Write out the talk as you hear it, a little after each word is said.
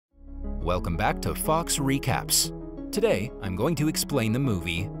Welcome back to Fox Recaps. Today, I'm going to explain the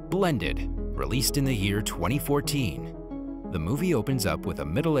movie Blended, released in the year 2014. The movie opens up with a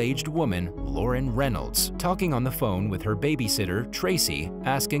middle-aged woman, Lauren Reynolds, talking on the phone with her babysitter, Tracy,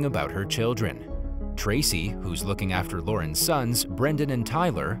 asking about her children. Tracy, who's looking after Lauren's sons, Brendan and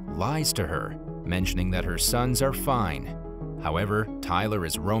Tyler, lies to her, mentioning that her sons are fine. However, Tyler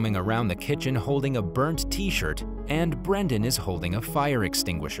is roaming around the kitchen holding a burnt t-shirt, and Brendan is holding a fire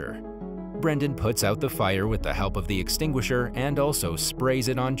extinguisher. Brendan puts out the fire with the help of the extinguisher and also sprays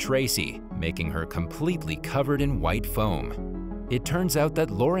it on Tracy, making her completely covered in white foam. It turns out that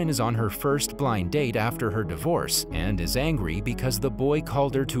Lauren is on her first blind date after her divorce and is angry because the boy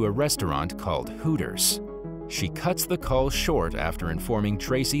called her to a restaurant called Hooters. She cuts the call short after informing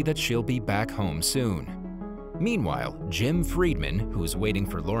Tracy that she'll be back home soon. Meanwhile, Jim Friedman, who's waiting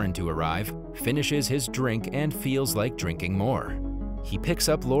for Lauren to arrive, finishes his drink and feels like drinking more. He picks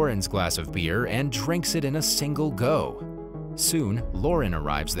up Lauren's glass of beer and drinks it in a single go. Soon, Lauren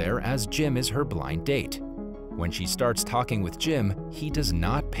arrives there as Jim is her blind date. When she starts talking with Jim, he does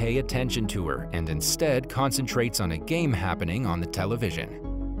not pay attention to her and instead concentrates on a game happening on the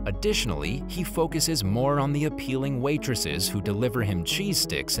television. Additionally, he focuses more on the appealing waitresses who deliver him cheese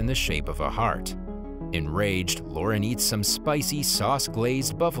sticks in the shape of a heart. Enraged, Lauren eats some spicy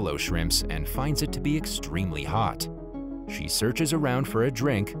sauce-glazed buffalo shrimps and finds it to be extremely hot. She searches around for a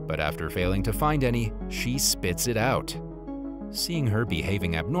drink, but after failing to find any, she spits it out. Seeing her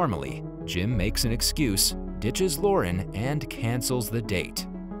behaving abnormally, Jim makes an excuse, ditches Lauren, and cancels the date.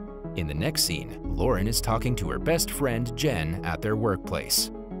 In the next scene, Lauren is talking to her best friend Jen at their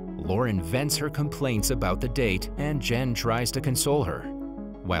workplace. Lauren vents her complaints about the date, and Jen tries to console her.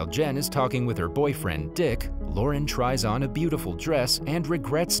 While Jen is talking with her boyfriend Dick, Lauren tries on a beautiful dress and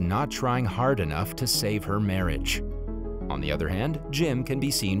regrets not trying hard enough to save her marriage. On the other hand, Jim can be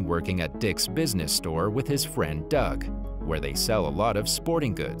seen working at Dick's business store with his friend Doug, where they sell a lot of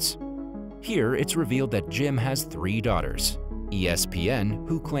sporting goods. Here, it's revealed that Jim has 3 daughters: ESPN,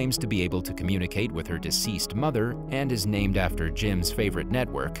 who claims to be able to communicate with her deceased mother and is named after Jim's favorite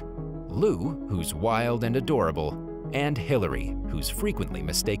network; Lou, who's wild and adorable; and Hillary, who's frequently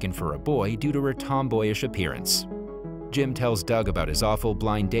mistaken for a boy due to her tomboyish appearance. Jim tells Doug about his awful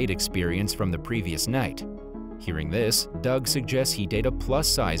blind date experience from the previous night. Hearing this, Doug suggests he date a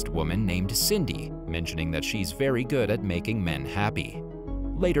plus-sized woman named Cindy, mentioning that she's very good at making men happy.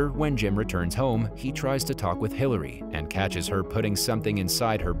 Later, when Jim returns home, he tries to talk with Hillary and catches her putting something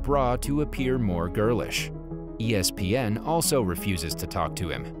inside her bra to appear more girlish. ESPN also refuses to talk to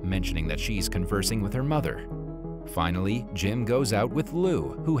him, mentioning that she's conversing with her mother. Finally, Jim goes out with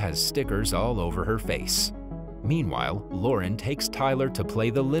Lou, who has stickers all over her face. Meanwhile, Lauren takes Tyler to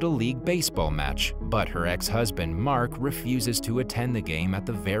play the Little League baseball match, but her ex-husband Mark refuses to attend the game at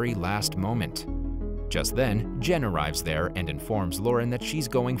the very last moment. Just then, Jen arrives there and informs Lauren that she's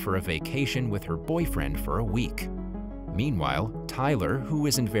going for a vacation with her boyfriend for a week. Meanwhile, Tyler, who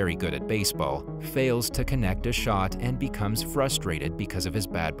isn't very good at baseball, fails to connect a shot and becomes frustrated because of his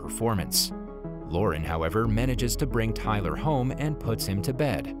bad performance. Lauren, however, manages to bring Tyler home and puts him to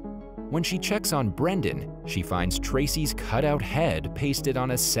bed. When she checks on Brendan, she finds Tracy's cutout head pasted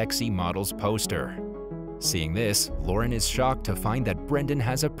on a sexy model's poster. Seeing this, Lauren is shocked to find that Brendan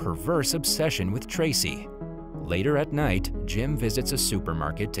has a perverse obsession with Tracy. Later at night, Jim visits a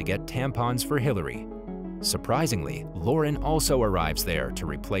supermarket to get tampons for Hillary. Surprisingly, Lauren also arrives there to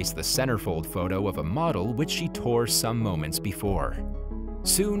replace the centerfold photo of a model which she tore some moments before.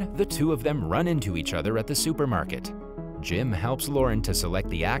 Soon, the two of them run into each other at the supermarket. Jim helps Lauren to select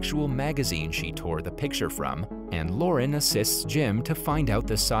the actual magazine she tore the picture from, and Lauren assists Jim to find out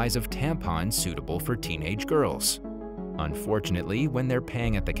the size of tampons suitable for teenage girls. Unfortunately, when they're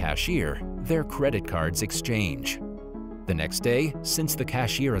paying at the cashier, their credit cards exchange. The next day, since the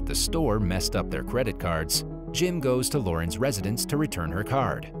cashier at the store messed up their credit cards, Jim goes to Lauren's residence to return her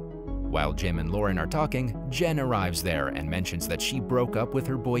card. While Jim and Lauren are talking, Jen arrives there and mentions that she broke up with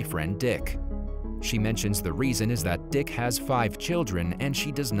her boyfriend Dick. She mentions the reason is that Dick has 5 children and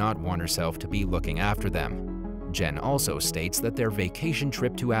she does not want herself to be looking after them. Jen also states that their vacation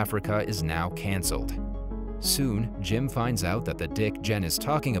trip to Africa is now canceled. Soon, Jim finds out that the Dick Jen is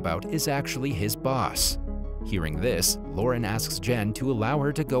talking about is actually his boss. Hearing this, Lauren asks Jen to allow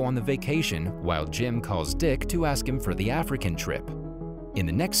her to go on the vacation while Jim calls Dick to ask him for the African trip. In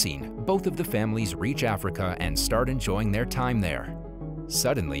the next scene, both of the families reach Africa and start enjoying their time there.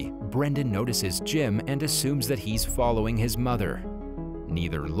 Suddenly, Brendan notices Jim and assumes that he's following his mother.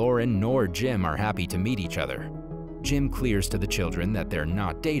 Neither Lauren nor Jim are happy to meet each other. Jim clears to the children that they're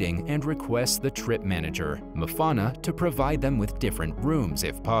not dating and requests the trip manager, Mafana, to provide them with different rooms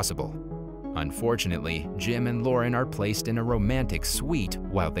if possible. Unfortunately, Jim and Lauren are placed in a romantic suite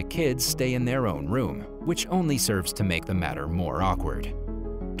while the kids stay in their own room, which only serves to make the matter more awkward.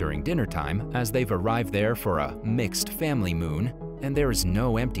 During dinner time, as they've arrived there for a mixed family moon, and there is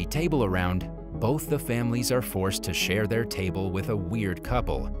no empty table around, both the families are forced to share their table with a weird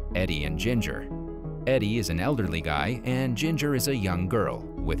couple, Eddie and Ginger. Eddie is an elderly guy and Ginger is a young girl,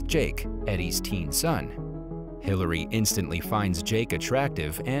 with Jake, Eddie's teen son. Hillary instantly finds Jake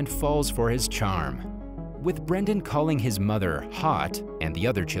attractive and falls for his charm. With Brendan calling his mother hot and the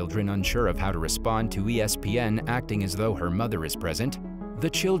other children unsure of how to respond to ESPN acting as though her mother is present, the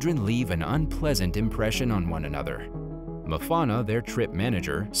children leave an unpleasant impression on one another. Mafana, their trip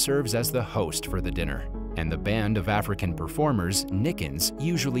manager, serves as the host for the dinner, and the band of African performers, Nickens,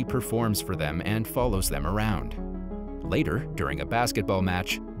 usually performs for them and follows them around. Later, during a basketball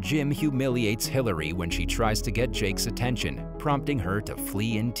match, Jim humiliates Hillary when she tries to get Jake's attention, prompting her to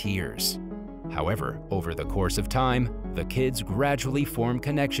flee in tears. However, over the course of time, the kids gradually form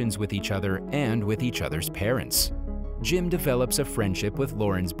connections with each other and with each other's parents. Jim develops a friendship with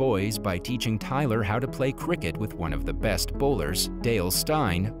Lauren's boys by teaching Tyler how to play cricket with one of the best bowlers, Dale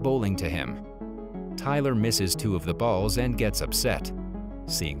Stein, bowling to him. Tyler misses 2 of the balls and gets upset.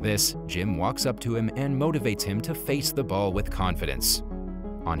 Seeing this, Jim walks up to him and motivates him to face the ball with confidence.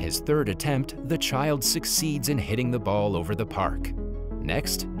 On his 3rd attempt, the child succeeds in hitting the ball over the park.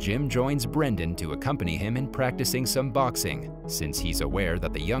 Next, Jim joins Brendan to accompany him in practicing some boxing, since he's aware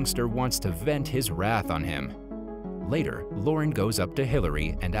that the youngster wants to vent his wrath on him. Later, Lauren goes up to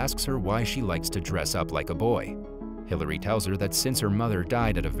Hillary and asks her why she likes to dress up like a boy. Hillary tells her that since her mother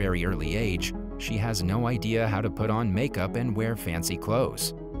died at a very early age, she has no idea how to put on makeup and wear fancy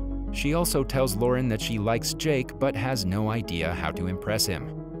clothes. She also tells Lauren that she likes Jake but has no idea how to impress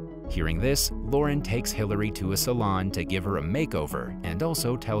him. Hearing this, Lauren takes Hillary to a salon to give her a makeover and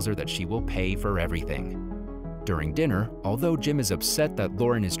also tells her that she will pay for everything. During dinner, although Jim is upset that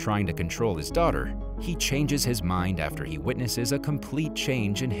Lauren is trying to control his daughter, he changes his mind after he witnesses a complete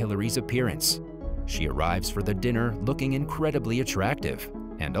change in Hillary's appearance. She arrives for the dinner looking incredibly attractive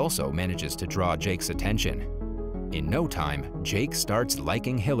and also manages to draw Jake's attention. In no time, Jake starts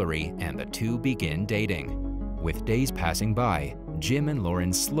liking Hillary and the two begin dating. With days passing by, Jim and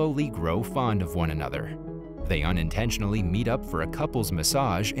Lauren slowly grow fond of one another. They unintentionally meet up for a couple's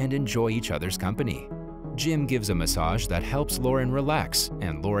massage and enjoy each other's company. Jim gives a massage that helps Lauren relax,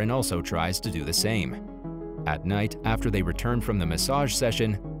 and Lauren also tries to do the same. At night, after they return from the massage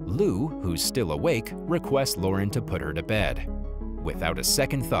session, Lou, who's still awake, requests Lauren to put her to bed. Without a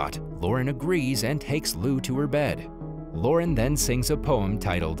second thought, Lauren agrees and takes Lou to her bed. Lauren then sings a poem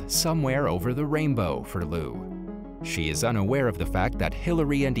titled "Somewhere Over the Rainbow" for Lou. She is unaware of the fact that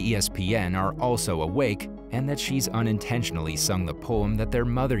Hillary and ESPN are also awake and that she's unintentionally sung the poem that their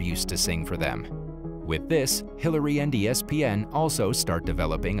mother used to sing for them. With this, Hillary and ESPN also start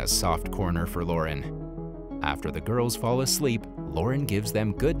developing a soft corner for Lauren. After the girls fall asleep, Lauren gives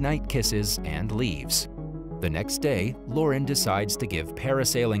them goodnight kisses and leaves. The next day, Lauren decides to give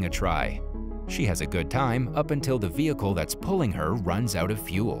parasailing a try. She has a good time up until the vehicle that's pulling her runs out of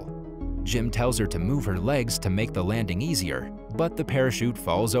fuel. Jim tells her to move her legs to make the landing easier, but the parachute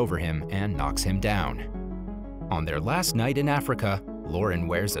falls over him and knocks him down. On their last night in Africa, Lauren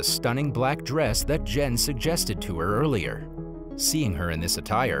wears a stunning black dress that Jen suggested to her earlier. Seeing her in this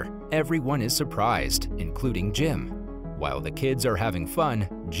attire, everyone is surprised, including Jim. While the kids are having fun,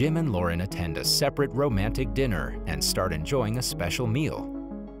 Jim and Lauren attend a separate romantic dinner and start enjoying a special meal.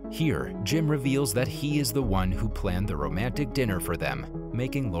 Here, Jim reveals that he is the one who planned the romantic dinner for them,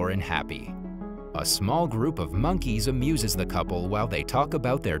 making Lauren happy. A small group of monkeys amuses the couple while they talk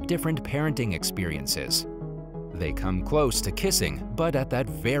about their different parenting experiences. They come close to kissing, but at that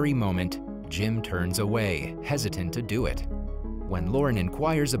very moment, Jim turns away, hesitant to do it. When Lauren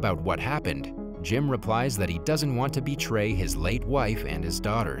inquires about what happened, Jim replies that he doesn't want to betray his late wife and his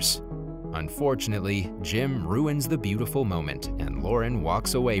daughters. Unfortunately, Jim ruins the beautiful moment and Lauren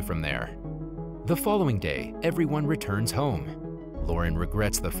walks away from there. The following day, everyone returns home. Lauren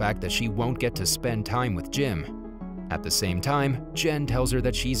regrets the fact that she won't get to spend time with Jim. At the same time, Jen tells her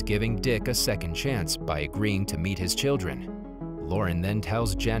that she's giving Dick a second chance by agreeing to meet his children. Lauren then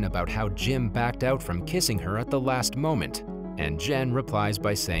tells Jen about how Jim backed out from kissing her at the last moment, and Jen replies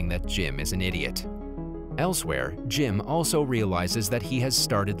by saying that Jim is an idiot. Elsewhere, Jim also realizes that he has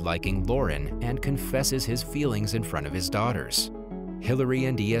started liking Lauren and confesses his feelings in front of his daughters. Hillary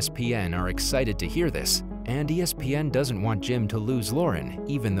and ESPN are excited to hear this, and ESPN doesn't want Jim to lose Lauren,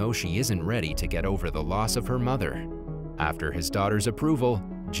 even though she isn't ready to get over the loss of her mother. After his daughter's approval,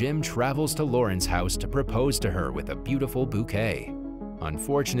 Jim travels to Lauren's house to propose to her with a beautiful bouquet.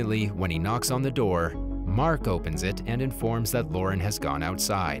 Unfortunately, when he knocks on the door, Mark opens it and informs that Lauren has gone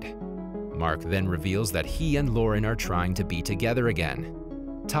outside. Mark then reveals that he and Lauren are trying to be together again.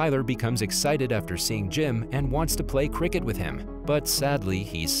 Tyler becomes excited after seeing Jim and wants to play cricket with him, but sadly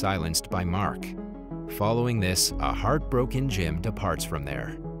he's silenced by Mark. Following this, a heartbroken Jim departs from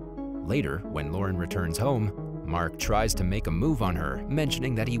there. Later, when Lauren returns home, Mark tries to make a move on her,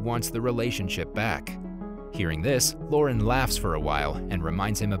 mentioning that he wants the relationship back. Hearing this, Lauren laughs for a while and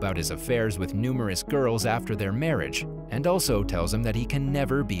reminds him about his affairs with numerous girls after their marriage, and also tells him that he can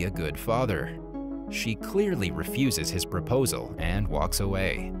never be a good father. She clearly refuses his proposal and walks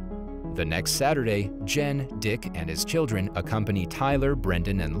away. The next Saturday, Jen, Dick, and his children accompany Tyler,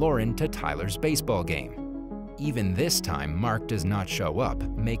 Brendan, and Lauren to Tyler's baseball game. Even this time, Mark does not show up,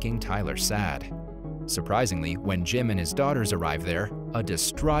 making Tyler sad. Surprisingly, when Jim and his daughters arrive there, a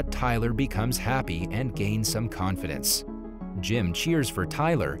distraught Tyler becomes happy and gains some confidence. Jim cheers for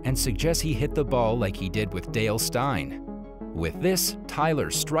Tyler and suggests he hit the ball like he did with Dale Stein. With this, Tyler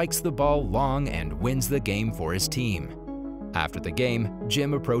strikes the ball long and wins the game for his team. After the game,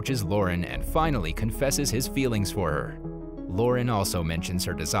 Jim approaches Lauren and finally confesses his feelings for her. Lauren also mentions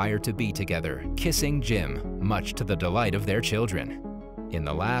her desire to be together, kissing Jim, much to the delight of their children. In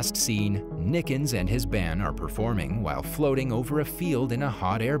the last scene, Nickens and his band are performing while floating over a field in a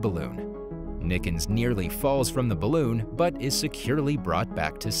hot air balloon. Nickens nearly falls from the balloon, but is securely brought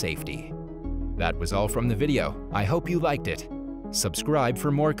back to safety. That was all from the video. I hope you liked it. Subscribe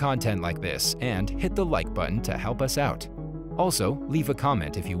for more content like this and hit the like button to help us out. Also, leave a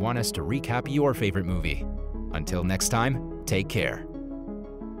comment if you want us to recap your favorite movie. Until next time, take care.